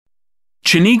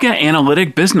Chiniga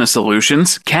Analytic Business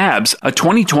Solutions, CABS, a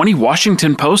 2020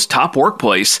 Washington Post top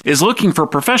workplace, is looking for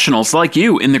professionals like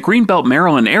you in the Greenbelt,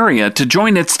 Maryland area to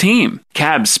join its team.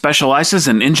 CABS specializes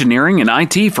in engineering and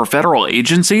IT for federal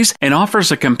agencies and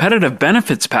offers a competitive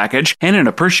benefits package and an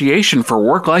appreciation for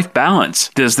work-life balance.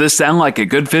 Does this sound like a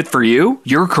good fit for you,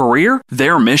 your career,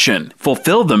 their mission?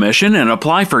 Fulfill the mission and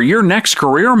apply for your next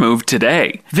career move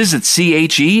today. Visit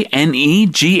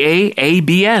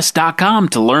CHENEGAABS.com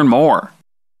to learn more.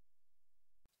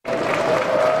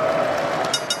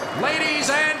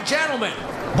 Ladies and gentlemen,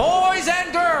 boys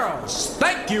and girls,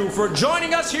 thank you for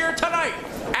joining us here tonight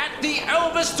at the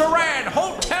Elvis Duran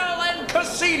Hotel and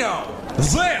Casino.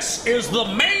 This is the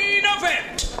main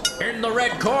event. In the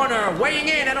red corner, weighing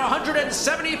in at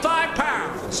 175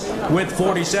 pounds, with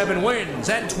 47 wins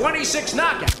and 26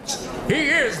 knockouts, he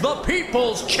is the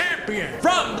People's Champion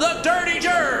from the Dirty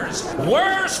Jers,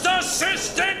 Worst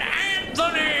Assistant Anthony!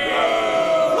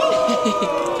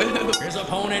 His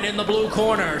opponent in the blue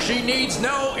corner, she needs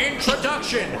no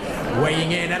introduction,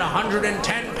 weighing in at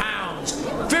 110 pounds,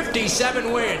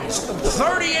 57 wins,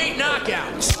 38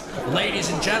 knockouts. Ladies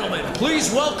and gentlemen,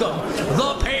 please welcome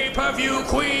the pay-per-view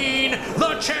queen,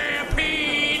 the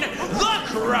champion, the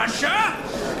crusher,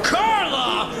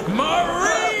 Carla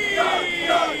Marie!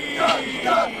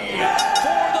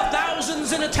 For the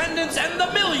thousands in attendance and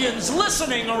the millions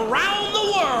listening around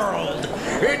the world,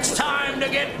 it's time to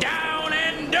get down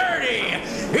and dirty.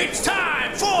 It's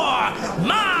time for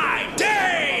My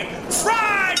Day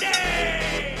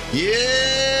Friday!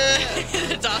 Yeah!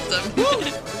 That's awesome.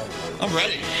 I'm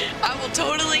ready. I will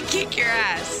totally kick your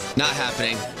ass. Not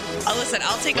happening. Oh, listen,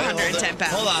 I'll take 110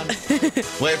 pounds. Hold on.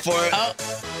 Wait for it. Oh.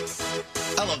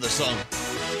 I love this song.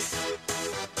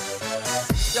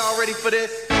 Y'all ready for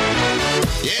this?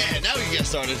 Yeah, now we can get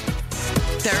started.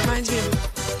 That reminds me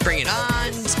of Bring It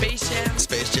On, Space Jam.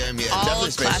 Space Jam, yeah, All definitely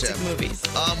Space classic Jam. movies.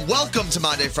 Welcome to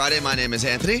My Day Friday. My name is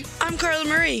Anthony. I'm Carla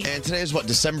Marie. And today is what,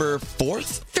 December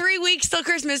 4th? 3 weeks till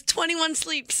Christmas, 21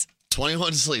 sleeps.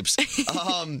 21 sleeps.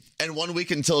 And 1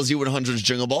 week until Z100's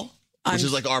Jingle Ball, which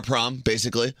is like our prom,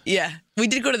 basically. Yeah. We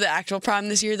did go to the actual prom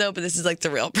this year, though, but this is like the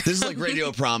real prom. This is like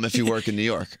radio prom if you work in New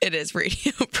York. It is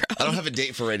radio prom. I don't have a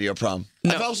date for radio prom.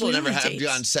 No, I've also we don't never have had dates.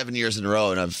 gone 7 years in a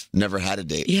row, and I've never had a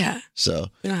date. Yeah. So,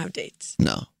 We don't have dates.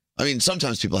 no. I mean,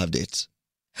 sometimes people have dates.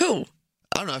 Who?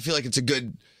 I don't know. I feel like it's a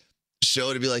good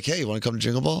show to be like, hey, you want to come to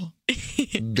Jingle Ball?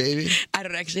 Baby? I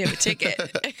don't actually have a ticket. Yeah,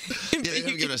 they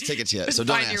haven't given us tickets yet, so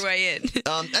don't Find ask. your way in.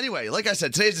 Anyway, like I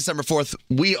said, today's December 4th.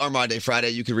 We are My Day Friday.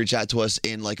 You can reach out to us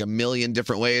in like a million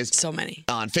different ways. So many.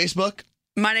 On Facebook.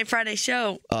 My Day Friday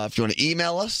Show. If you want to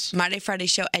email us.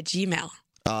 MyDayFridayShow@gmail.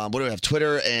 What do we have?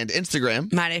 Twitter and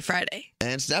Instagram. My Day Friday.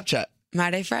 And Snapchat. My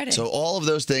Day Friday. So all of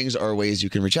those things are ways you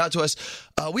can reach out to us.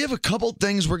 We have a couple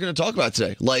things we're going to talk about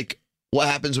today. Like what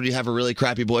happens when you have a really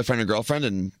crappy boyfriend or girlfriend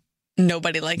and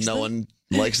nobody likes them. No one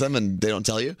likes them and they don't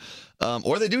tell you.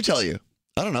 Or they do tell you.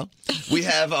 I don't know. We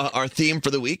have our theme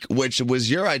for the week, which was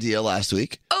your idea last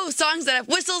week. Oh, songs that have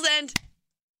whistles and...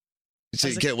 So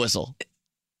you can't whistle.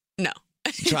 No.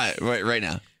 Try it right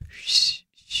now.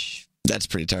 That's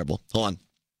pretty terrible. Hold on.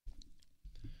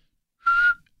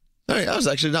 All right, that was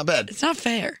actually not bad. It's not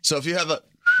fair. So if you have I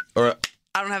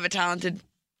don't have a talented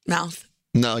mouth.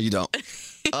 No, you don't.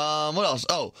 What else?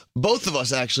 Oh, both of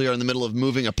us actually are in the middle of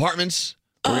moving apartments.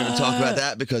 We're going to talk about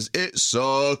that because it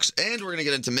sucks. And we're going to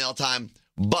get into mail time.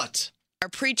 But our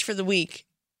preach for the week,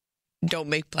 don't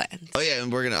make plans. Oh, yeah,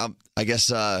 and we're going to, I guess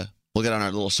we'll get on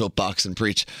our little soapbox and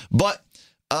preach. But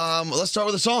let's start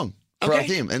with a song for our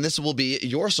theme. And this will be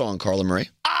your song, Carla Marie.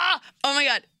 Oh, my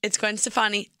God. It's Gwen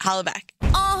Stefani, Holla Back.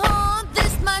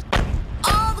 This much.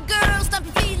 All the girls stomp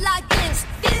your feet like this.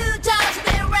 Few times you've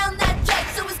been around that track,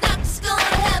 so it's not just gonna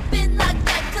happen like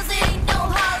that. 'Cause there ain't no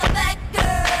holla back,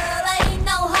 girl. Ain't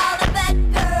no holla back,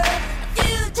 girl. A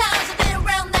few times you've been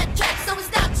around that track, so it's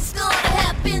not just gonna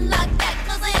happen like that.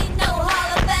 'Cause there ain't no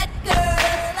holla back,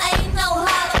 girl. Ain't no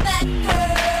holla back, girl.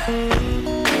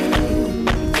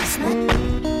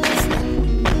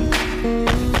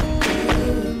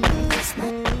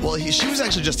 Well, she was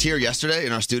actually just here yesterday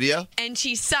in our studio. And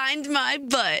she signed my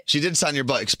butt. She did sign your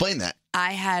butt. Explain that.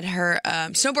 I had her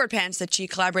snowboard pants that she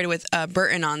collaborated with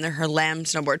Burton on. They're her lamb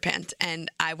snowboard pants. And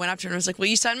I went up to her and was like, will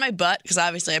you sign my butt? Because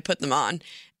obviously I put them on.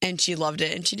 And she loved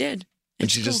it. And she did.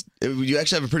 And she you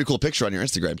actually have a pretty cool picture on your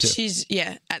Instagram, too. She's,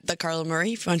 at the Carla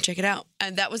Marie. If you want to check it out.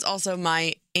 And that was also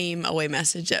my aim away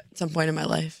message at some point in my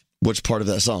life. Which part of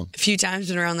that song? A few times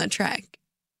been around that track.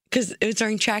 Because it was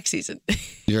during track season.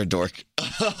 You're a dork.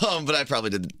 But I probably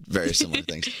did very similar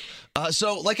things.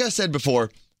 So, like I said before,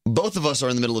 both of us are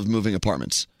in the middle of moving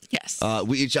apartments. Yes.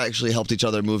 We each actually helped each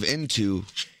other move into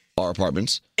our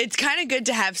apartments. It's kind of good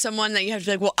to have someone that you have to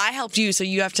be like, well, I helped you, so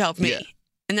you have to help me. Yeah.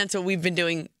 And that's what we've been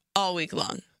doing all week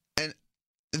long. And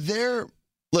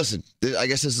listen, I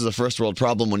guess this is a first world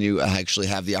problem when you actually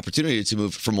have the opportunity to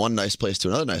move from one nice place to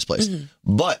another nice place.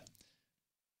 But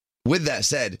with that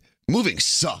said, moving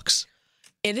sucks.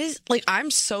 It is like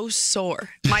I'm so sore.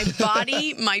 My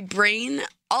body, my brain,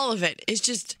 all of it is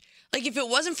just like if it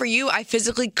wasn't for you, I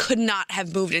physically could not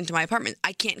have moved into my apartment.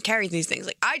 I can't carry these things.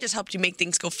 Like I just helped you make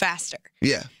things go faster.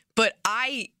 Yeah. But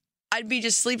I'd be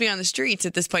just sleeping on the streets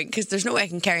at this point because there's no way I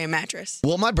can carry a mattress.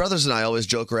 Well, my brothers and I always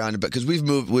joke around because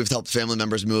we've helped family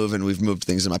members move and we've moved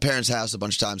things in my parents' house a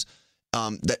bunch of times.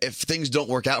 That if things don't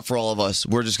work out for all of us,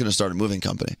 we're just going to start a moving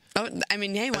company. Oh, I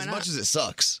mean, hey, why as not? much as it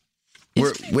sucks.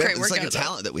 It's It's like a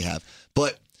talent that we have.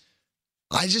 But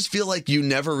I just feel like you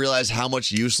never realize how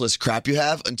much useless crap you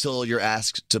have until you're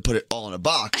asked to put it all in a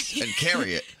box and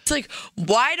carry it. It's like,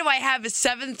 why do I have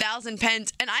 7,000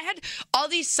 pens? And I had all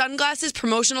these sunglasses,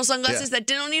 promotional sunglasses that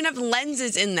don't even have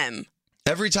lenses in them.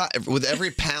 Every time, with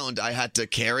every pound I had to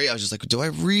carry, I was just like, do I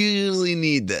really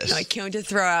need this? No, I can't wait to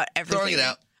throw out everything. Throwing it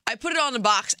out. I put it all in a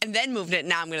box and then moved it.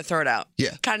 Now I'm going to throw it out.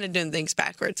 Yeah. Kind of doing things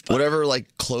backwards. But Whatever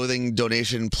like clothing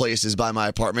donation place is by my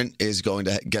apartment is going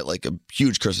to get like a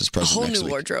huge Christmas a present whole next new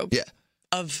week. wardrobe Yeah.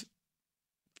 of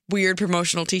weird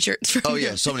promotional t-shirts. Oh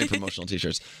yeah, so many promotional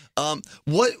t-shirts.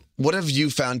 What have you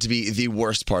found to be the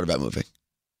worst part about moving?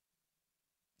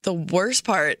 The worst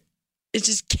part is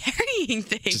just carrying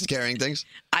things. Just carrying things?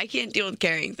 I can't deal with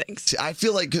carrying things. See, I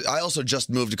feel like I also just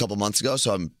moved a couple months ago,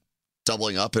 so I'm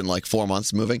doubling up in like 4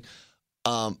 months moving.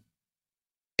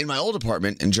 In my old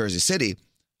apartment in Jersey City,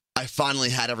 I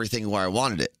finally had everything where I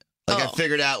wanted it. Like I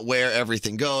figured out where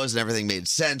everything goes and everything made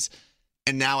sense.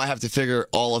 And now I have to figure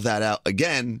all of that out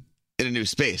again in a new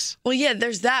space. Well, yeah,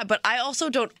 there's that, but I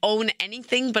also don't own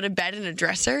anything but a bed and a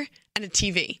dresser and a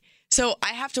TV. So I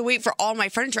have to wait for all my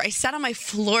furniture. I sat on my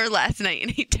floor last night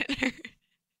and ate dinner.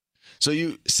 So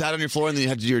you sat on your floor and then you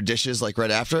had to do your dishes like right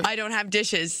after? I don't have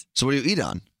dishes. So what do you eat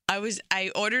on?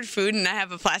 I ordered food and I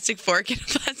have a plastic fork and a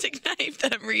plastic knife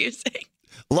that I'm reusing.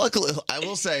 Luckily, I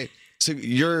will say, so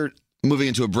you're moving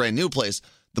into a brand new place.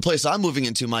 The place I'm moving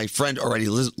into, my friend already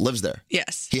lives there.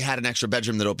 Yes. He had an extra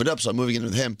bedroom that opened up, so I'm moving in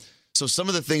with him. So some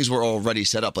of the things were already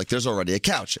set up. Like there's already a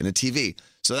couch and a TV.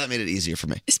 So that made it easier for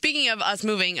me. Speaking of us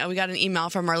moving, we got an email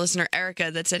from our listener,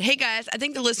 Erica, that said, hey guys, I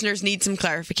think the listeners need some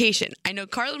clarification. I know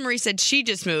Carla Marie said she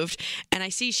just moved, and I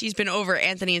see she's been over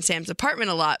Anthony and Sam's apartment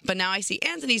a lot, but now I see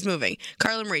Anthony's moving.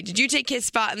 Carla Marie, did you take his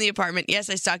spot in the apartment? Yes,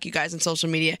 I stalk you guys on social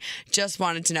media. Just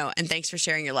wanted to know, and thanks for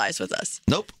sharing your lives with us.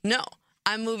 Nope. No,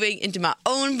 I'm moving into my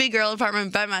own big girl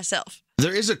apartment by myself.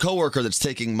 There is a coworker that's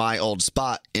taking my old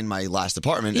spot in my last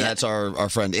apartment, and that's our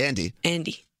friend Andy.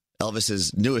 Andy.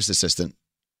 Elvis's newest assistant.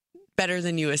 Better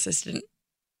than you, assistant.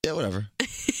 Yeah, whatever.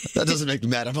 That doesn't make me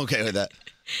mad. I'm okay with that.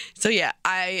 So yeah,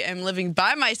 I am living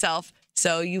by myself,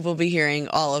 so you will be hearing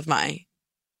all of my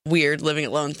weird living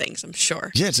alone things, I'm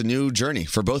sure. Yeah, it's a new journey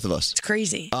for both of us. It's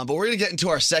crazy. But we're going to get into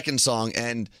our second song,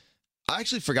 and I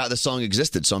actually forgot this song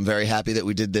existed, so I'm very happy that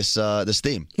we did this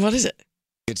theme. What is it?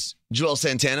 It's Joel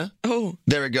Santana. Oh.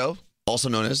 There we go. Also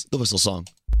known as the Whistle Song.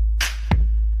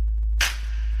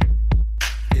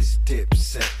 It's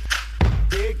Dipset.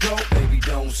 There go, baby,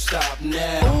 don't stop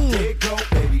now. There go,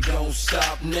 baby, don't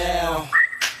stop now.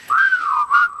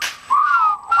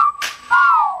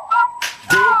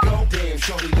 There go, damn,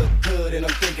 shorty look good, and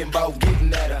I'm thinking about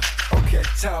getting at her. Okay,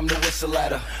 time to whistle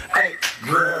at her. Hey,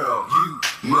 girl, you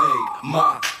make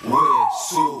my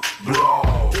whistle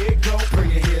blow. There go,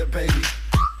 bring it here, baby.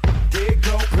 There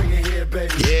go, bring it here,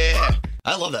 baby. Yeah.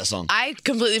 I love that song. I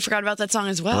completely forgot about that song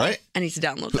as well. Right? I need to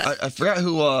download that. I forgot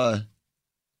who,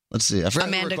 let's see. I forgot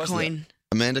who Amanda requested Coyne.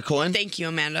 that. Amanda Coyne? Thank you,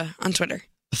 Amanda, on Twitter.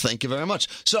 Thank you very much.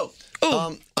 So,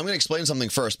 I'm going to explain something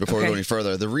first before we Okay. go any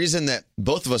further. The reason that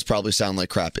both of us probably sound like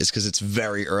crap is because it's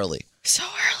very early. So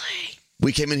early.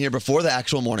 We came in here before the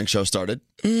actual morning show started,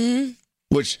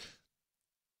 which,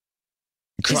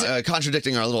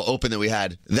 contradicting our little open that we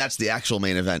had, that's the actual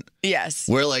main event. Yes.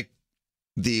 We're like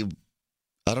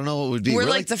I don't know what it would be. We're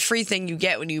like the free thing you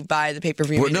get when you buy the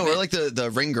pay-per-view. We're like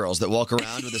the ring girls that walk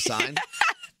around with a sign.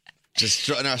 Just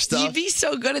strutting our stuff. You'd be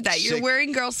so good at that. You're Sick.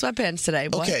 wearing girl sweatpants today.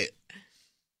 What? Okay.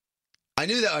 I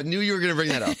knew that. I knew you were going to bring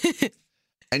that up.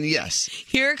 And yes.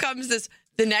 Here comes this.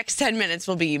 The next 10 minutes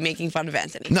will be making fun of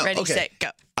Anthony. No, Ready, okay. set, go.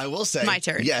 I will say. My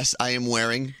turn. Yes, I am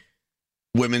wearing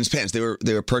women's pants. They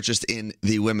were purchased in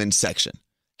the women's section.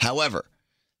 However,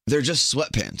 they're just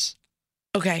sweatpants.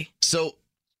 Okay. So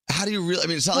how do you really? I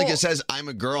mean, it's not like it says I'm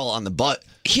a girl on the butt.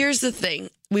 Here's the thing.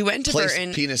 we went to Place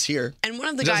Burton, penis here. and one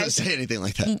of the It doesn't guys, say anything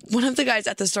like that. one of the guys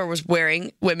at the store was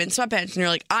wearing women's sweatpants, and you're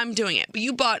like, I'm doing it. But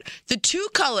you bought the 2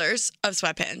 colors of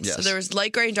sweatpants. Yes. So there was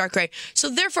light gray and dark gray. So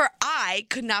therefore, I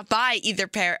could not buy either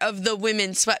pair of the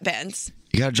women's sweatpants.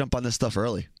 You got to jump on this stuff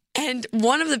early. And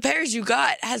one of the pairs you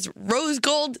got has rose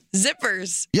gold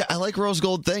zippers. Yeah, I like rose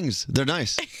gold things. They're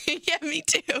nice. Yeah, me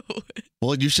too.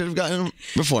 Well, you should have gotten them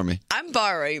before me. I'm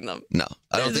borrowing them. No,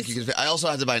 I don't think you can fit. I also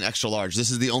had to buy an extra large.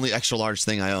 This is the only extra large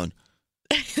thing I own.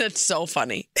 That's so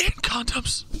funny. And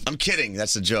condoms. I'm kidding.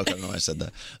 That's a joke. I don't know why I said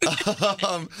that.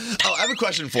 I have a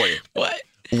question for you. What?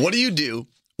 What do you do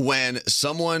when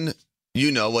someone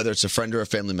you know, whether it's a friend or a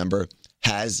family member,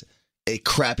 has a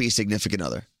crappy significant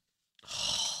other?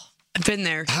 I've been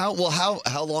there. How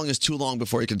long is too long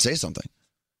before you can say something?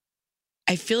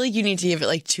 I feel like you need to give it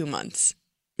like 2 months.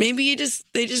 Maybe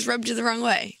they just rubbed you the wrong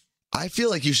way. I feel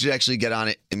like you should actually get on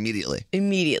it immediately.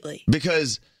 Immediately.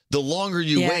 Because the longer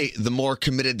you Yeah. wait, the more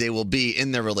committed they will be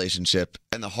in their relationship,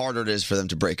 and the harder it is for them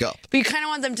to break up. But you kind of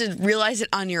want them to realize it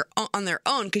on their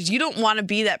own, because you don't want to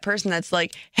be that person that's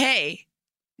like, hey,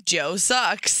 Joe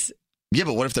sucks. Yeah,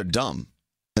 but what if they're dumb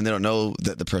and they don't know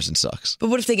that the person sucks? But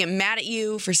what if they get mad at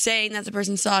you for saying that the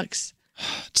person sucks?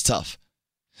 It's tough.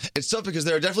 It's tough because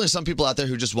there are definitely some people out there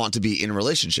who just want to be in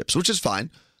relationships, which is fine.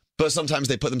 But sometimes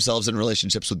they put themselves in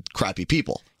relationships with crappy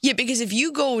people. Yeah, because if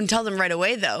you go and tell them right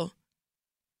away, though,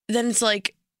 then it's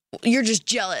like you're just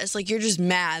jealous. Like you're just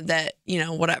mad that,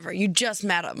 whatever. You just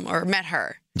met him or met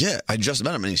her. Yeah, I just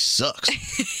met him and he sucks.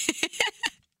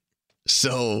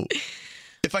 So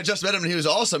if I just met him and he was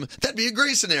awesome, that'd be a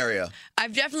great scenario.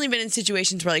 I've definitely been in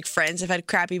situations where like friends have had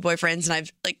crappy boyfriends and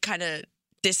I've like kind of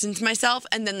distanced myself,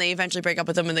 and then they eventually break up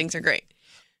with them and things are great.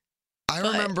 I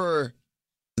remember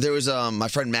there was my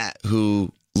friend Matt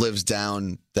who lives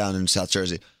down in South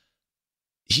Jersey.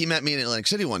 He met me in Atlantic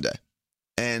City one day,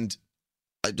 and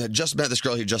I had just met this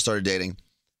girl he just started dating,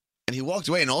 and he walked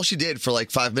away, and all she did for like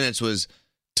 5 minutes was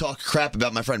talk crap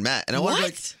about my friend Matt, and I wanted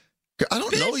like, I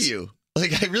don't know you.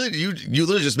 Like I really, you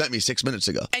literally just met me 6 minutes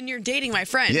ago, and you're dating my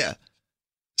friend. Yeah.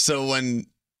 So when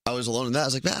I was alone in that, I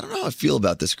was like, man, I don't know how I feel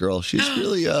about this girl. She's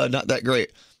really not that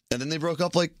great. And then they broke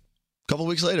up like a couple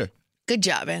weeks later. Good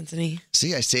job, Anthony.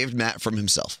 See, I saved Matt from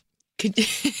himself.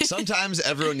 Sometimes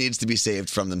everyone needs to be saved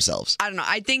from themselves. I don't know.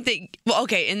 I think that, well,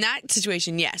 okay, in that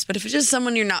situation, yes. But if it's just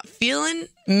someone you're not feeling,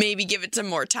 maybe give it some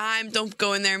more time. Don't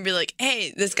go in there and be like,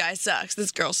 hey, this guy sucks.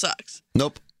 This girl sucks.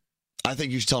 Nope. I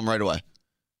think you should tell them right away.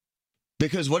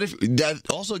 Because what if that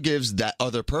also gives that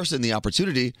other person the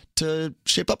opportunity to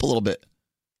shape up a little bit?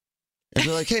 And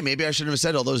be like, hey, maybe I shouldn't have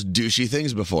said all those douchey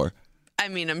things before. I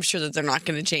mean, I'm sure that they're not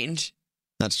going to change.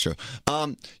 That's true.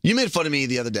 You made fun of me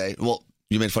the other day. Well,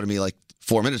 you made fun of me like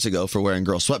 4 minutes ago for wearing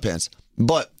girl sweatpants.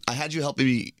 But I had you help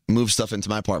me move stuff into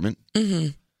my apartment.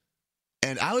 Mm-hmm.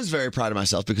 And I was very proud of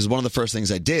myself because one of the first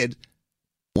things I did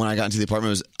when I got into the apartment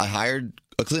was I hired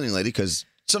a cleaning lady, because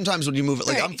sometimes when you move it,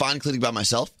 like I'm fine cleaning by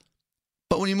myself.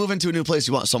 But when you move into a new place,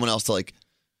 you want someone else to like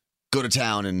go to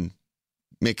town and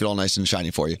make it all nice and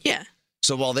shiny for you. Yeah.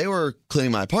 So while they were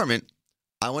cleaning my apartment,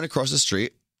 I went across the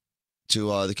street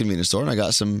to the convenience store and I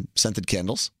got some scented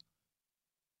candles.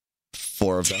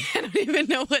 4 of them. I don't even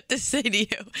know what to say to you.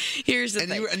 Here's the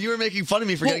thing. And you were making fun of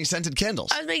me for getting scented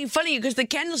candles. I was making fun of you because the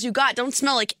candles you got don't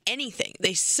smell like anything.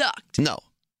 They sucked. No,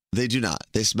 they do not.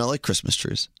 They smell like Christmas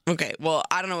trees. Okay, well,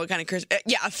 I don't know what kind of Christmas.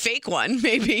 Yeah, a fake one,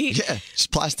 maybe. Yeah, it's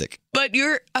plastic. But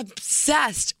you're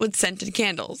obsessed with scented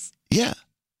candles. Yeah.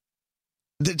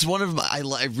 It's one of my,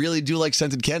 I really do like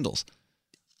scented candles.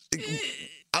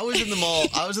 I was in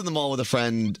the mall with a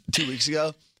friend 2 weeks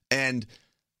ago and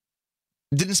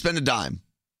didn't spend a dime.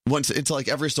 Went into like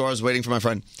every store. I was waiting for my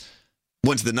friend.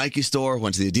 Went to the Nike store,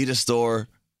 went to the Adidas store.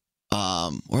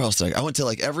 Where else did I went to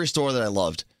like every store that I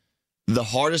loved. The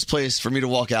hardest place for me to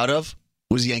walk out of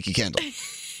was Yankee Candle.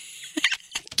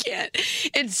 Can't.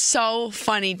 It's so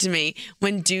funny to me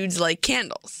when dudes like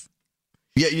candles.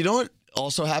 Yeah, you know what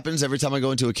also happens every time I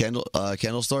go into a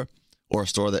candle store or a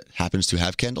store that happens to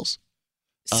have candles?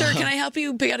 Sir, can I help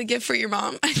you pick out a gift for your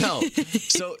mom? No.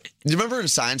 So, do you remember in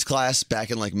science class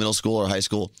back in like middle school or high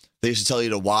school, they used to tell you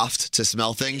to waft to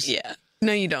smell things? Yeah.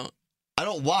 No, you don't. I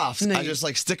don't waft. No, I just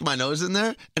like stick my nose in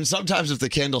there. And sometimes if the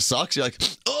candle sucks, you're like,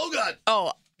 oh God.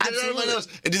 Oh, Get it out of my nose.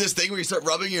 And do this thing where you start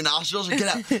rubbing your nostrils. Or get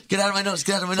out of my nose.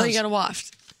 Get out of my nose. Oh, you got to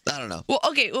waft. I don't know. Well,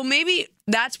 okay. Well, maybe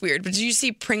that's weird. But did you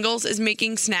see Pringles is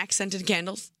making snack scented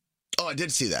candles? Oh, I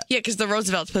did see that. Yeah, because the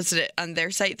Roosevelts posted it on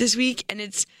their site this week. And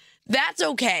that's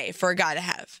okay for a guy to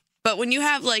have. But when you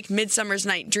have like Midsummer's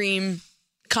Night Dream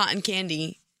cotton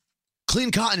candy.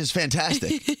 Clean cotton is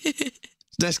fantastic.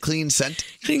 Nice clean scent.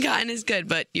 Clean cotton is good,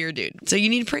 but you're a dude. So you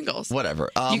need Pringles. Whatever.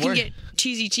 You can get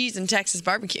cheesy cheese and Texas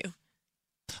barbecue.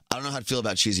 I don't know how to feel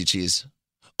about cheesy cheese.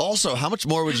 Also, how much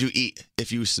more would you eat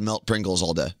if you smelt Pringles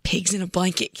all day? Pigs in a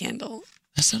blanket candle.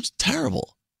 That sounds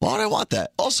terrible. Why would I want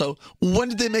that? Also, when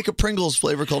did they make a Pringles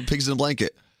flavor called Pigs in a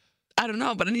Blanket? I don't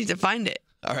know, but I need to find it.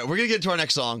 All right, we're going to get to our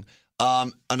next song.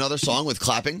 Another song with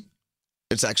clapping.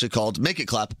 It's actually called Make It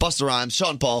Clap. Busta Rhymes,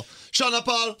 Sean Paul. Sean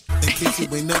Paul. In case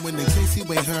you ain't knowing, in case you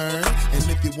ain't heard. And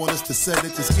if you want us to set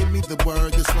it, just give me the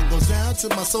word. This one goes down to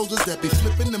my soldiers that be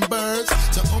flipping them birds.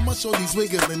 To all my shorties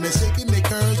wiggling and shaking their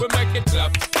curves. We make it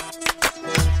clap.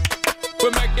 We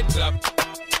make it clap.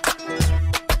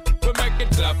 We make it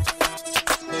clap.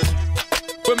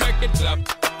 We make it clap.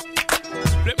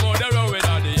 Flip more the road with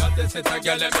all the hottest hit a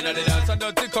girl them inna the dance and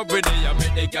don't take up with it. I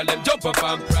make the girl them jump up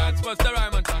and prance. Busta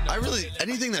Rhymes and thunder. I really,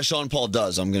 anything that Sean Paul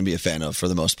does, I'm going to be a fan of for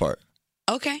the most part.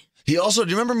 Okay. He also, do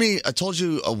you remember me? I told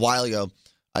you a while ago,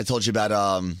 I told you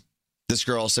about this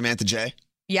girl, Samantha J.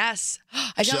 Yes.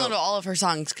 I downloaded all of her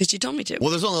songs because she told me to. Well,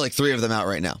 there's only like 3 of them out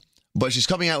right now. But she's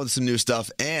coming out with some new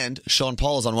stuff, and Sean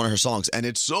Paul is on one of her songs, and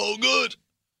it's so good.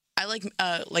 I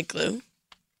like Glue.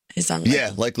 His song.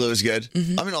 Yeah, Like Glue is good.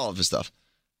 Mm-hmm. I mean, all of his stuff.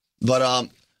 But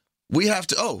we have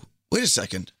to, oh, wait a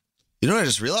second. You know what I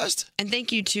just realized? And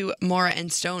thank you to Maura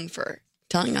and Stone for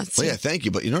telling us. Well, yeah, thank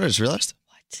you. But you know what I just realized?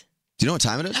 What? Do you know what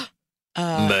time it is?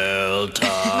 Mail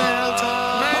time.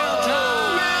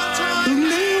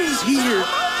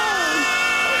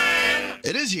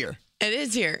 It is here. It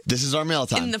is here. This is our mail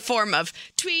time. In the form of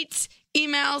tweets,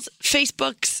 emails,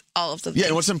 Facebooks, all of them. Yeah,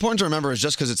 and what's important to remember is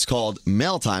just because it's called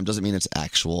mail time doesn't mean it's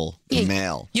actual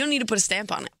mail. You don't need to put a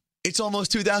stamp on it. It's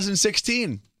almost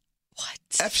 2016. What?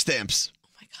 F stamps. Oh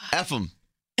my God. F them.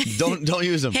 Don't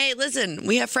use them. Hey, listen,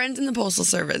 we have friends in the Postal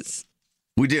Service.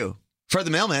 We do. Fred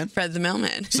the mailman. Fred the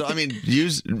mailman. So, I mean,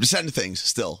 send things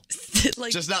still.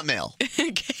 Like, Just not mail.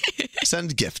 okay.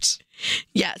 Send gifts.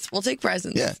 Yes, we'll take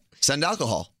presents. Yeah. Send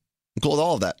alcohol. I'm cool with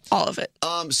all of that. All of it.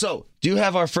 So, do you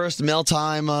have our first mail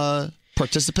time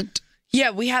participant? Yeah,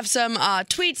 we have some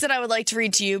tweets that I would like to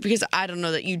read to you because I don't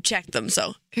know that you checked them.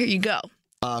 So here you go.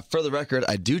 For the record,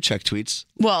 I do check tweets.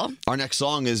 Well, Our next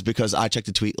song is because I checked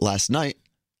a tweet last night.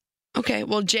 okay.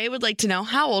 Well, Jay would like to know,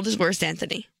 how old is Worst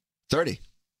Anthony? 30.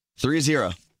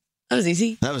 3-0. That was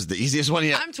easy. That was the easiest one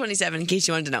yet. I'm 27, in case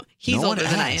you wanted to know. He's No one older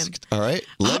than I am. asked. All right.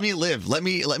 Let me live. Let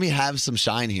me have some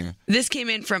shine here. This came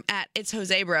in from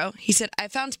 @It'sJoseBro. He said, I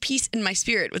found peace in my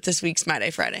spirit with this week's My Day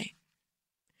Friday.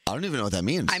 I don't even know what that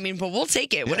means. I mean, but we'll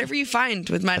take it. Whatever you find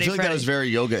with My I Day feel like Friday. that was very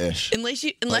yoga-ish.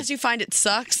 Unless you find it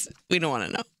sucks, we don't want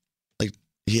to know. Like,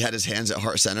 he had his hands at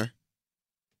Heart Center.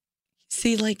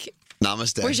 See, like,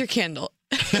 Namaste. where's your candle?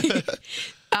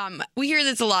 We hear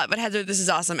this a lot, but Heather, this is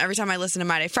awesome. Every time I listen to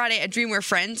My Day Friday, I dream we're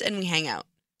friends and we hang out.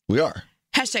 We are.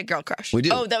 # girl crush. We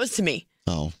do. Oh, that was to me.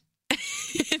 Oh.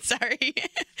 Sorry.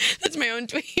 That's my own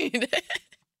tweet.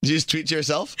 Did you just tweet to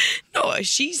yourself? No,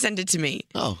 she sent it to me.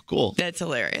 Oh, cool. That's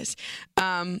hilarious.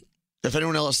 If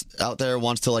anyone else out there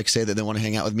wants to say that they want to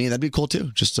hang out with me, that'd be cool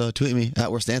too. Just tweet me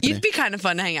at Worst Anthony. You'd be kind of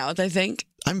fun to hang out with, I think.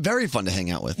 I'm very fun to hang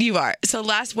out with. You are. So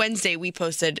last Wednesday, we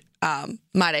posted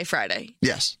My Day Friday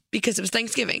Yes. because it was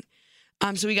Thanksgiving.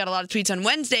 So we got a lot of tweets on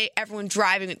Wednesday. Everyone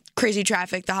driving with crazy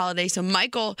traffic the holiday. So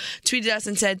Michael tweeted us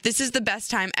and said, "This is the best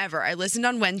time ever. I listened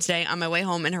on Wednesday on my way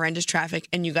home in horrendous traffic,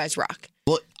 and you guys rock."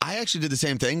 Well, I actually did the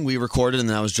same thing. We recorded and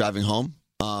then I was driving home.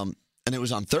 And it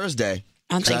was on Thursday.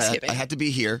 On 'cause Thanksgiving. I had to be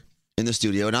here in the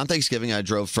studio. And on Thanksgiving, I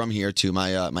drove from here to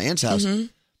my my aunt's house. Mm-hmm.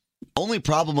 Only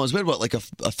problem was, we had like a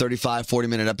 35,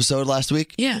 40-minute episode last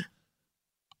week. Yeah.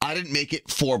 I didn't make it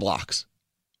 4 blocks.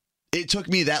 It took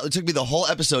me the whole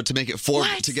episode to make it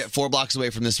to get 4 blocks away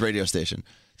from this radio station.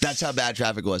 That's how bad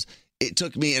traffic was. It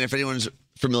took me, and if anyone's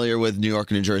familiar with New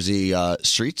York and New Jersey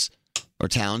streets or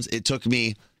towns, it took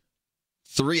me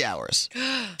 3 hours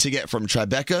to get from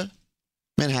Tribeca,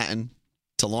 Manhattan,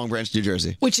 to Long Branch, New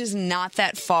Jersey. Which is not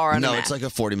that far on No, a map. it's like a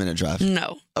 40-minute drive.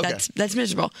 No, Okay. that's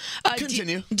miserable.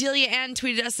 Continue. Delia Ann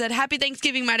tweeted us, said, "Happy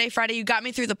Thanksgiving, My Day Friday. You got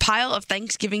me through the pile of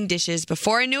Thanksgiving dishes.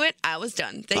 Before I knew it, I was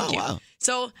done. Thank you." Wow.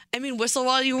 So, I mean, whistle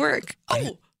while you work.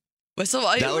 Whistle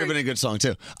while you That work. would have been a good song,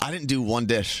 too. I didn't do one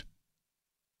dish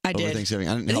I over did. Thanksgiving.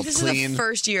 I didn't I help think this clean. is the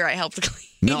first year I helped clean.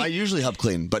 No, I usually help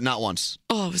clean, but not once.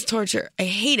 Oh, it was torture. I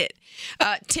hate it.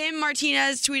 Tim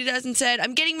Martinez tweeted us and said,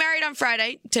 "I'm getting married on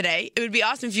Friday today. It would be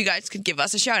awesome if you guys could give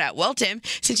us a shout out." Well, Tim,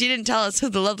 since you didn't tell us who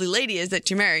the lovely lady is that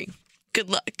you're marrying, good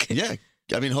luck. Yeah.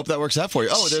 I mean, hope that works out for you.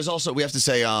 Oh, there's also, we have to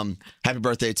say happy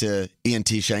birthday to Ian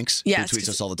T. Shanks, Yes, who tweets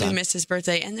us all the time. We missed his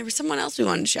birthday, and there was someone else we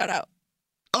wanted to shout out.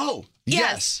 Oh,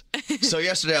 Yes. yes. So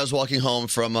yesterday I was walking home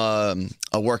from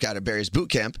a workout at Barry's boot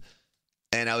camp,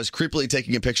 And I was creepily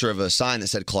taking a picture of a sign that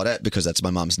said Claudette because that's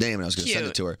my mom's name, and I was going to send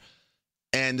it to her.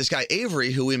 And this guy,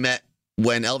 Avery, who we met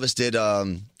when Elvis did a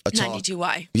talk.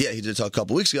 92Y. Yeah, he did a talk a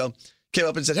couple weeks ago. Came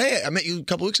up and said, hey, I met you a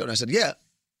couple weeks ago. And I said, yeah,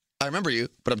 I remember you,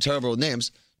 but I'm terrible with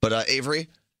names. But Avery,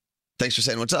 thanks for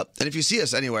saying what's up. And if you see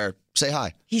us anywhere, say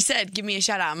hi. He said, give me a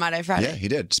shout out on My Day Friday. Yeah, he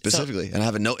did, specifically. And I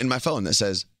have a note in my phone that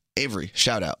says, Avery,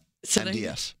 shout out, So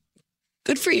MDF.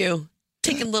 Good for you.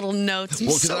 Taking little notes. I'm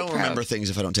Well, because so I don't proud. remember things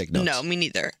if I don't take notes. No, me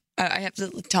neither. I have to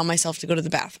tell myself to go to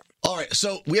the bathroom. All right,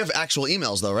 so we have actual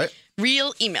emails, though, right?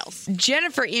 Real emails.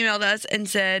 Jennifer emailed us and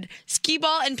said, skee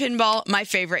ball and pinball, my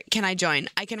favorite. Can I join?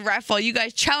 I can ref while you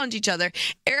guys challenge each other.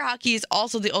 Air hockey is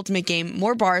also the ultimate game.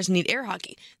 More bars need air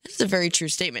hockey. This is a very true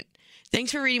statement.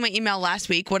 Thanks for reading my email last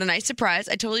week. What a nice surprise.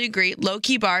 I totally agree.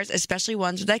 Low-key bars, especially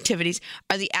ones with activities,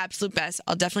 are the absolute best.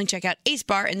 I'll definitely check out Ace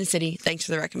Bar in the city. Thanks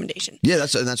for the recommendation. Yeah,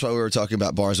 that's why we were talking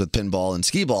about bars with pinball and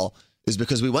skee ball, is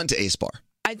because we went to Ace Bar.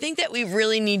 I think that we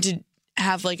really need to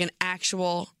have like an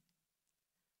actual,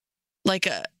 like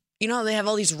a, you know, they have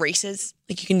all these races,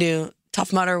 like you can do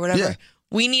Tough Mudder or whatever. Yeah.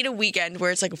 We need a weekend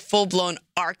where it's like a full-blown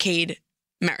arcade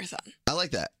marathon. I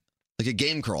like that. Like a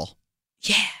game crawl.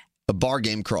 Yeah. A bar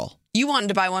game crawl. You wanted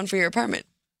to buy one for your apartment.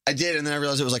 I did, and then I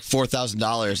realized it was like $4,000.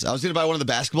 I was going to buy one of the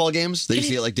basketball games that you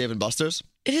see at like Dave & Buster's.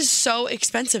 It is so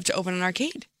expensive to open an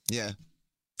arcade. Yeah.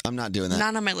 I'm not doing that.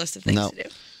 Not on my list of things No. to do.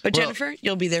 But Well, Jennifer,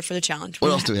 you'll be there for the challenge.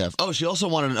 What else do we have? Oh, she also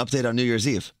wanted an update on New Year's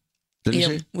Eve.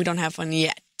 Didn't she? We don't have one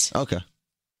yet. Okay.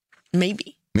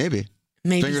 Maybe. Maybe.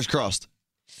 Fingers crossed.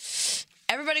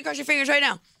 Everybody cross your fingers right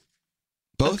now.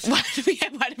 Both? Why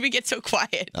did we get so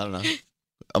quiet? I don't know.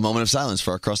 A moment of silence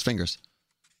for our crossed fingers.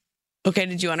 Okay,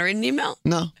 did you want to read an email?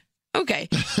 No. Okay.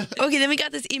 Okay, then we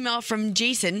got this email from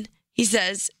Jason. He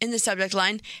says in the subject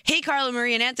line, hey, Carla,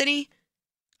 Marie, and Anthony.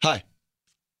 Hi.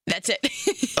 That's it.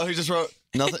 Oh, he just wrote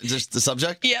nothing? Just the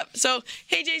subject? Yep. So,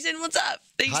 hey, Jason, what's up?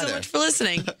 Thanks Hi so there. much for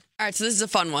listening. All right, so this is a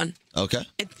fun one. Okay.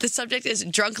 The subject is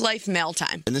drunk life mail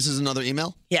time. And this is another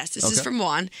email? Yes, this is Okay. from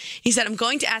Juan. He said, I'm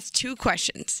going to ask 2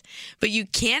 questions, but you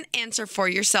can't answer for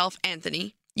yourself,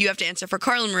 Anthony. You have to answer for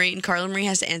Carla Marie, and Carla Marie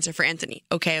has to answer for Anthony.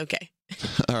 Okay.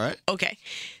 All right. Okay.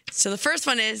 So the first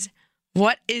one is,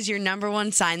 what is your number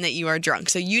one sign that you are drunk?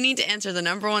 So you need to answer the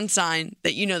number one sign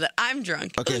that you know that I'm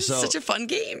drunk. Okay, This is so- such a fun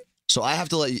game. So I have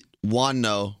to let Juan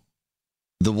know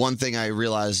the one thing I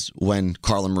realized when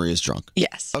Carla Marie is drunk.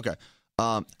 Yes. Okay.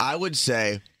 I would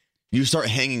say you start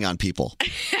hanging on people.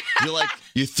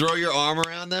 You throw your arm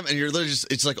around them and you're literally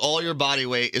just, it's like all your body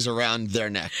weight is around their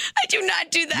neck. I do not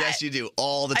do that. Yes, you do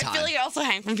all the time. I feel like I also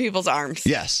hang from people's arms.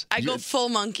 Yes. I go full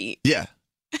monkey. Yeah.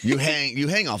 You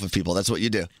hang off of people. That's what you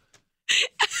do.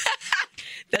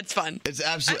 That's fun. It's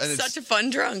absolutely I'm such a fun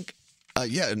drunk.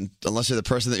 yeah, and unless you're the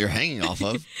person that you're hanging off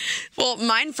of. Well,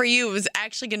 mine for you was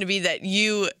actually going to be that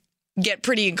you get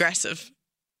pretty aggressive.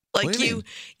 Like What do you mean?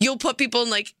 you'll put people in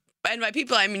like, and by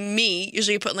people I mean me.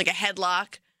 Usually you put in like a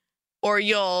headlock, or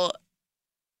you'll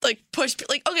like push.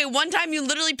 Like okay, one time you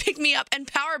literally picked me up and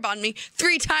powerbombed me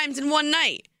 3 times in one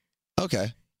night.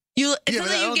 Okay. It's Yeah, not but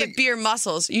that I you don't get think- beer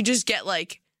muscles. You just get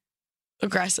like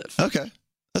aggressive. Okay.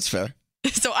 That's fair.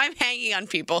 So I'm hanging on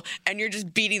people, and you're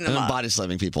just beating them And I'm up. body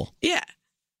slamming people. Yeah,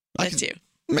 that's you.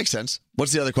 Makes sense.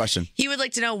 What's the other question? He would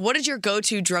like to know, what is your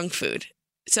go-to drunk food?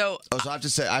 So Oh, so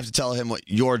I have to tell him what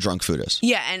your drunk food is.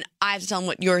 yeah, and I have to tell him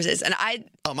what yours is, and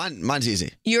Oh, mine's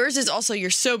easy. yours is also your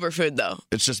sober food though.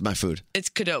 It's just my food. It's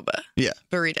Qdoba Yeah.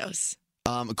 burritos.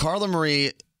 Carla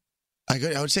Marie, I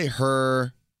would say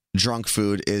her drunk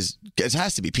food is, it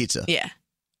has to be pizza. Yeah,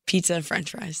 pizza and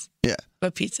French fries, Yeah.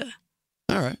 but pizza.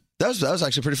 All right. That was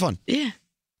actually pretty fun. Yeah.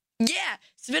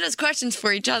 Submit us questions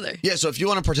for each other. Yeah, so if you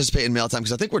want to participate in mail time,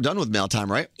 because I think we're done with mail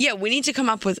time, right? Yeah, we need to come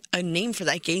up with a name for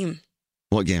that game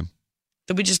What game?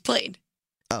 that we just played.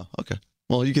 Oh, okay.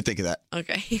 Well, you could think of that.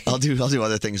 Okay. I'll do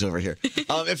other things over here.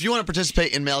 If you want to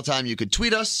participate in mail time, you could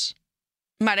tweet us.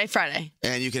 My Day Friday.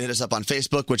 And you can hit us up on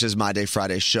Facebook, which is My Day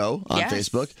Friday Show on Yes.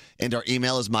 Facebook. And our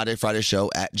email is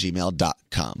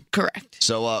mydayfridayshow@gmail.com. Correct.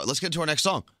 So let's get into our next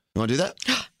song. You want to do that?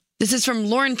 This is from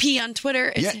Lauren P on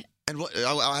Twitter. Yeah. And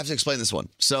I'll have to explain this one.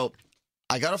 So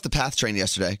I got off the PATH train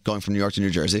yesterday, going from New York to New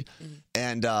Jersey.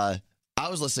 And I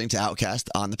was listening to Outkast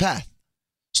on the PATH.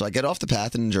 So I get off the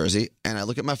PATH in New Jersey, and I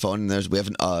look at my phone, and we have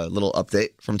a little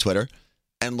update from Twitter.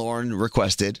 And Lauren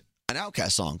requested an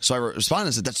Outkast song. So I responded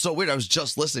and said, that's so weird. I was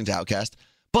just listening to Outkast.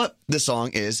 But this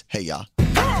song is Hey Ya.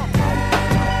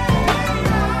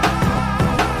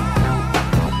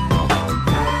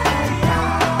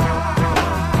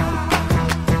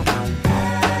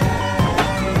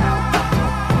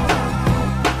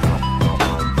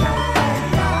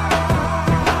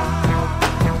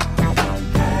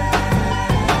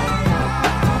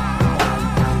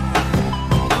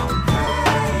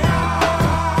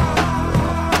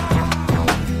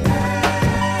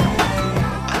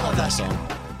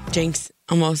 Jinx,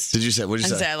 almost. Did you say? What did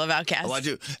you I say? say I love Outkast. Oh, I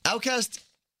do. Outkast.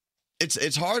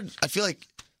 It's hard. I feel like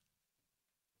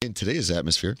in today's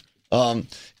atmosphere,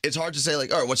 it's hard to say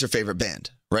like, all right, what's your favorite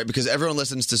band, right? Because everyone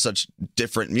listens to such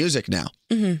different music now.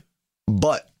 Mm-hmm.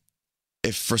 But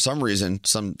if for some reason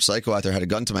some psycho out there had a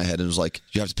gun to my head and was like,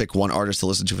 you have to pick one artist to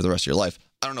listen to for the rest of your life,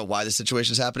 I don't know why this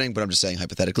situation is happening, but I'm just saying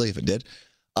hypothetically if it did.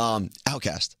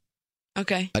 Outkast.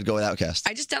 Okay. I'd go with Outkast.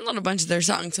 I just downloaded a bunch of their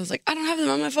songs. I was like, I don't have them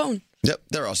on my phone. Yep,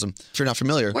 they're awesome. If you're not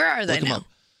familiar, Where are they look 'em now? up.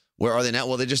 Where are they now?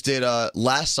 Well, they just did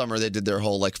last summer. They did their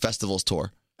whole like festivals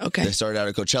tour. Okay. They started out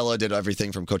at Coachella, did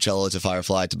everything from Coachella to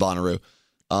Firefly to Bonnaroo,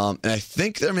 and I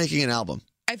think they're making an album.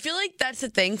 I feel like that's the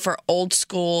thing for old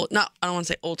school. I don't want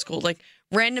to say old school, like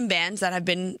random bands that have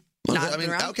been not been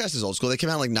around. Outkast is old school. They came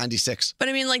out in like '96. But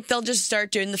I mean, like they'll just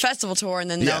start doing the festival tour and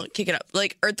then they'll kick it up.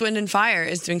 Like Earth, Wind, and Fire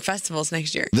is doing festivals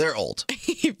next year. They're old.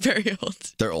 Very old.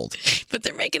 They're old. But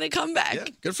they're making a comeback. Yeah,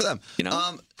 good for them. You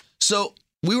know? So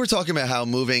we were talking about how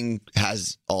moving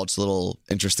has all its little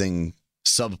interesting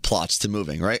subplots to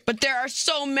moving, right? But there are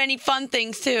so many fun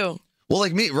things too. Well,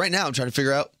 like me, right now, I'm trying to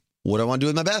figure out what I want to do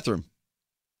with my bathroom,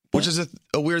 which is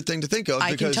a weird thing to think of.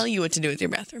 I can tell you what to do with your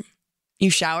bathroom. You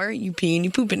shower, you pee, and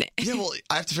you poop in it. Yeah, well,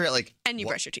 I have to figure out like and you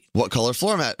brush your teeth. What color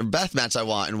floor mat or bath mats I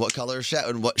want, and what color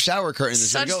and what shower curtain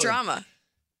is Such going to go in. drama.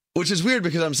 Which is weird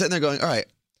because I'm sitting there going, all right,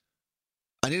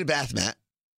 I need a bath mat,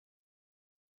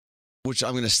 which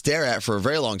I'm going to stare at for a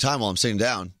very long time while I'm sitting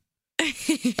down.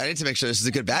 I need to make sure this is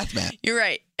a good bath mat. You're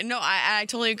right. No, I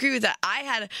totally agree with that. I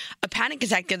had a panic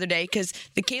attack the other day because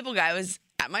the cable guy was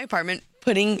at my apartment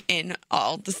putting in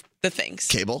all the things.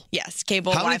 Cable? Yes,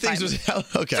 cable, How many Wi-Fi. things was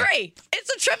it? Okay. 3. It's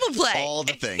a triple play. All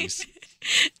the things.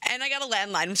 And I got a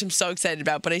landline, which I'm so excited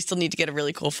about, but I still need to get a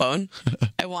really cool phone.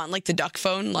 I want like the duck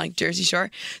phone, like Jersey Shore.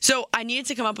 So I needed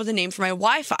to come up with a name for my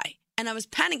Wi-Fi. And I was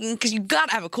panicking because you got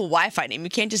to have a cool Wi-Fi name. You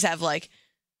can't just have like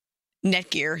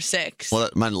Netgear 6. Well,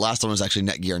 my last one was actually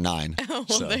Netgear 9. Oh,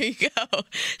 well, there you go.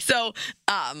 So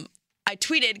I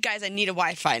tweeted, guys, I need a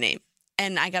Wi-Fi name.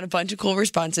 And I got a bunch of cool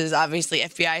responses. Obviously,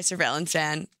 FBI surveillance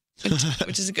fan,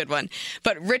 which is a good one.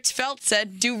 But Rich Felt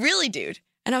said, do really, dude.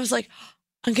 And I was like,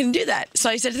 I'm going to do that. So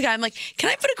I said to the guy, I'm like, can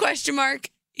I put a question mark?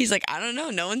 He's like, I don't know.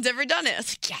 No one's ever done it. I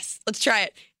was like, yes, let's try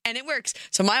it. And it works.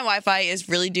 So my Wi-Fi is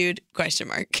really, dude, question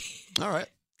mark. All right.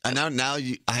 And now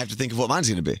I have to think of what mine's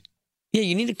going to be. Yeah,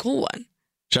 you need a cool one.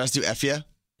 Should I just do FYA?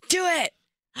 Do it.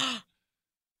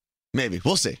 Maybe.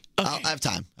 We'll see. Okay. I have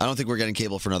time. I don't think we're getting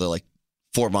cable for another like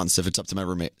 4 months if it's up to my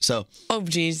roommate. So. Oh,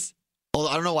 geez. Well,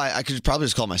 I don't know why. I could probably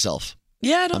just call myself.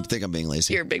 Yeah, I think I'm being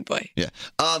lazy. You're a big boy. Yeah.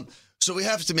 So we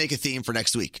have to make a theme for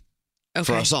next week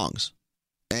for our songs.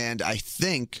 And I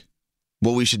think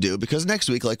what we should do, because next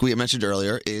week, like we mentioned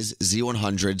earlier, is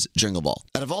Z100's Jingle Ball.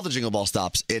 Out of all the Jingle Ball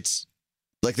stops, it's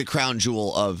like the crown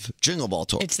jewel of Jingle Ball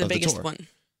tour. It's the biggest one.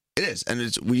 It is. And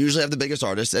we usually have the biggest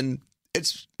artists, and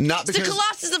it's not It's because... the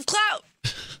Colossus of Clout.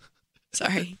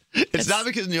 Sorry. It's not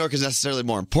because New York is necessarily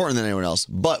more important than anyone else,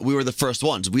 but we were the first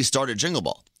ones. We started Jingle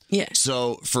Ball. Yeah.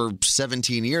 So for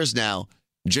 17 years now,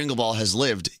 Jingle Ball has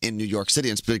lived in New York City,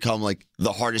 and it's become like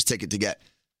the hardest ticket to get.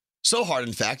 So hard,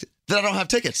 in fact, that I don't have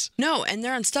tickets. No, and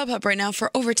they're on StubHub right now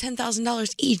for over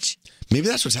 $10,000 each. Maybe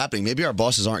that's what's happening. Maybe our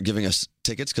bosses aren't giving us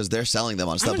tickets because they're selling them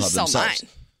on I'm gonna StubHub sell themselves.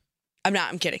 mine. I'm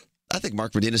not. I'm kidding. I think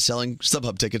Mark Medina's selling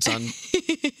StubHub tickets on,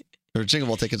 or Jingle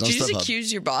Ball tickets on Did you just StubHub.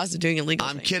 accuse your boss of doing illegal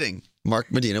I'm thing? kidding.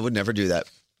 Mark Medina would never do that.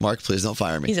 Mark, please don't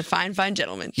fire me. He's a fine, fine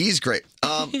gentleman. He's great.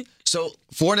 So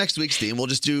for next week's theme, we'll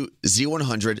just do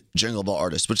Z100 Jingle Ball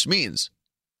artists, which means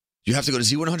you have to go to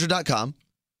Z100.com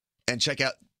and check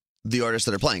out the artists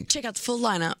that are playing. Check out the full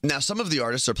lineup. Now, some of the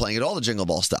artists are playing at all the Jingle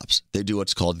Ball stops. They do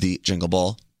what's called the Jingle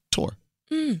Ball Tour.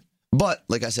 But,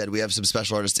 like I said, we have some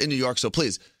special artists in New York, so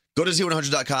please go to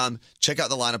Z100.com, check out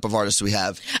the lineup of artists we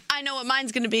have. I know what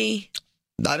mine's going to be.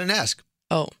 I didn't ask.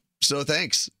 Oh. So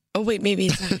thanks. Oh, wait, maybe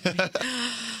it's not.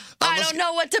 I don't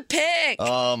know what to pick.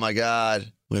 Oh, my God.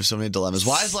 We have so many dilemmas.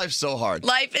 Why is life so hard?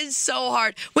 Life is so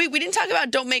hard. Wait, we didn't talk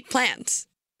about Don't Make Plans.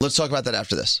 Let's talk about that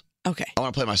after this. Okay. I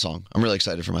want to play my song. I'm really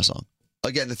excited for my song.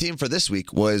 Again, the theme for this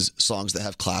week was songs that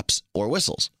have claps or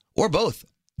whistles, or both,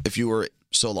 if you were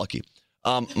so lucky.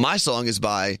 My song is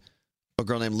by a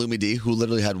girl named Lumi D, who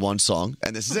literally had one song,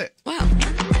 and this is it. Wow.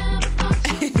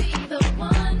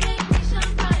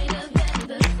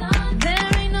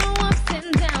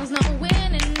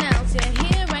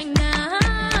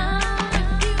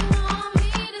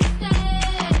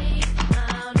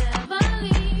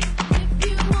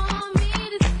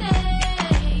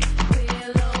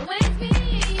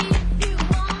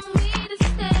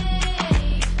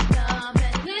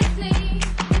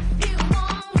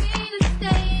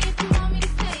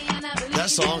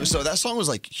 that song was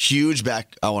like huge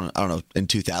back, I don't know, in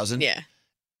 2000. Yeah.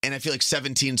 And I feel like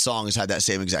 17 songs had that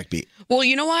same exact beat. Well,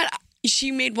 you know what?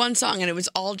 She made one song and it was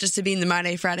all just to be in the My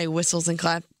Day Friday whistles and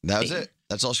clap. That was it.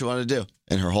 That's all she wanted to do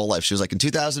in her whole life. She was like, in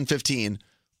 2015,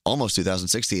 almost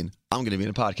 2016, I'm going to be in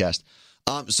a podcast.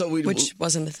 Which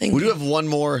wasn't a thing. We do have one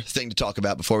more thing to talk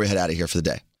about before we head out of here for the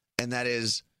day. And that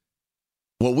is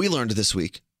what we learned this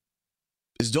week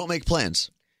is don't make plans.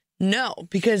 No,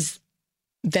 because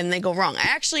then they go wrong. I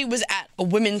actually was at a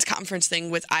women's conference thing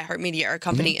with iHeartMedia, our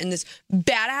company, and this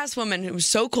badass woman who was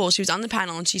so cool, she was on the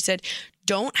panel and she said,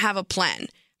 don't have a plan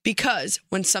because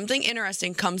when something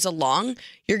interesting comes along,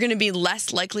 you're going to be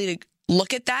less likely to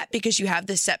look at that because you have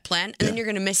this set plan and then you're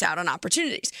going to miss out on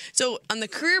opportunities. So on the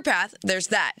career path, there's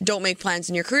that. Don't make plans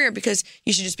in your career because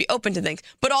you should just be open to things,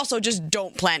 but also just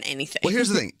don't plan anything. Well, here's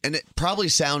the thing. And it probably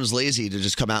sounds lazy to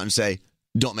just come out and say,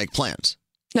 don't make plans.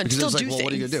 No, because still it's like, do well, things.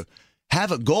 what are you going to do?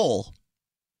 Have a goal,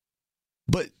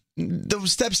 but the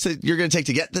steps that you're going to take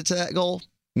to get to that goal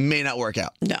may not work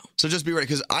out. No. So just be ready.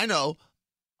 Because I know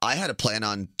I had a plan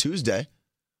on Tuesday.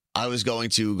 I was going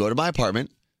to go to my apartment,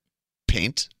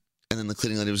 paint, and then the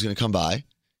cleaning lady was going to come by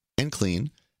and clean,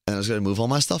 and I was going to move all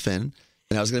my stuff in,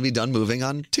 and I was going to be done moving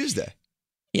on Tuesday.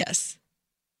 Yes.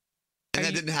 And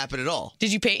that didn't happen at all.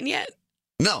 Did you paint yet?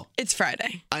 No. It's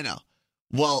Friday. I know.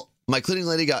 Well, my cleaning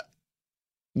lady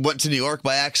went to New York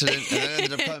by accident, and then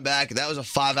ended up coming back. That was a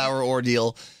 5-hour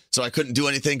ordeal, so I couldn't do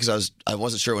anything because I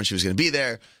wasn't sure when she was going to be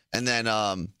there. And then,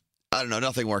 I don't know,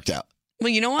 nothing worked out. Well,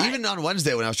 you know what? Even on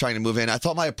Wednesday when I was trying to move in, I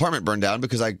thought my apartment burned down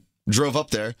because I drove up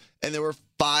there, and there were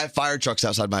 5 fire trucks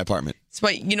outside my apartment. So,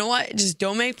 you know what? Just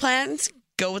don't make plans.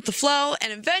 Go with the flow,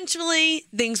 and eventually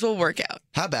things will work out.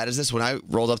 How bad is this? When I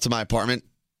rolled up to my apartment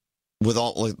with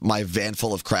my van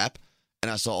full of crap,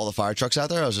 and I saw all the fire trucks out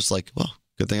there, I was just like, well,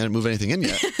 good thing I didn't move anything in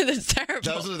yet. That's terrible.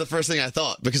 That was the first thing I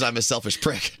thought because I'm a selfish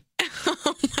prick.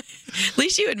 At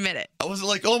least you admit it. I wasn't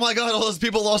like, oh my God, all those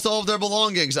people lost all of their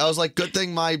belongings. I was like, good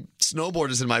thing my snowboard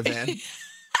is in my van.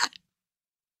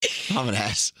 I'm an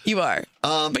ass. You are.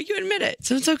 But you admit it,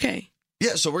 so it's okay.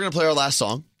 Yeah, so we're going to play our last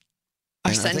song.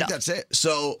 Our And I think that's it.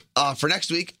 So for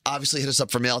next week, obviously hit us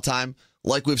up for mail time.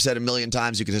 Like we've said a million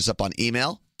times, you can hit us up on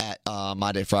email at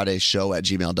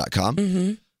mydayfridayshow@gmail.com.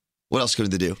 Mm-hmm. What else could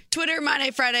they do? Twitter, My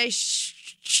Day Friday.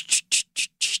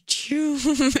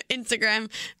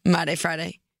 Instagram, My Day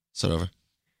Friday. Start over.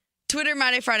 Twitter,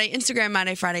 My Day Friday. Instagram, My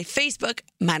Day Friday. Facebook,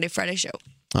 My Day Friday Show.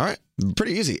 All right.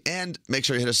 Pretty easy. And make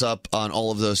sure you hit us up on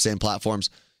all of those same platforms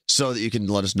so that you can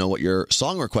let us know what your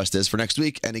song request is for next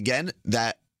week. And again,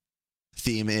 that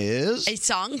theme is a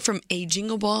song from a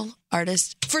Jingle Ball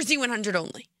artist for Z100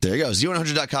 only. There you go.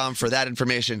 Z100.com for that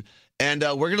information. And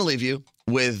we're going to leave you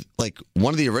with like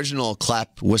one of the original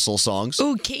clap whistle songs.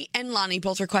 Ooh, Kate and Lonnie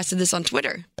both requested this on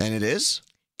Twitter. And it is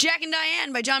Jack and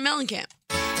Diane by John Mellencamp.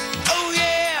 Oh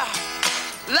yeah,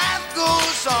 life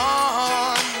goes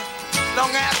on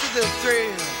long after the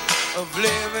thrill of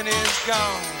living is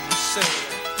gone. Say,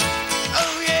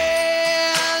 oh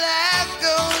yeah, life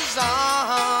goes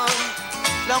on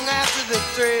long after the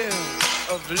thrill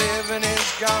of living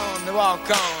is gone. To walk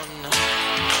on.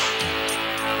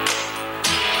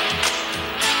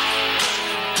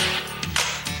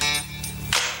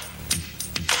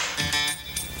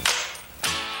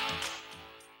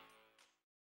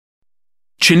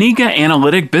 Chiniga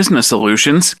Analytic Business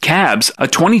Solutions, CABS, a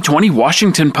 2020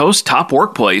 Washington Post top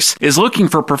workplace, is looking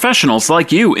for professionals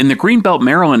like you in the Greenbelt,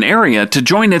 Maryland area to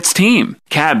join its team.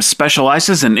 CABS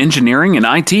specializes in engineering and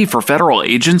IT for federal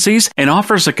agencies and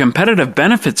offers a competitive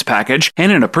benefits package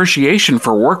and an appreciation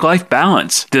for work-life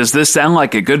balance. Does this sound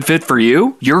like a good fit for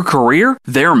you, your career,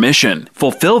 their mission?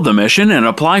 Fulfill the mission and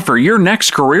apply for your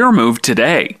next career move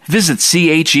today. Visit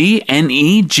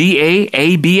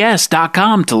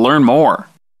CHENEGAABS.com to learn more.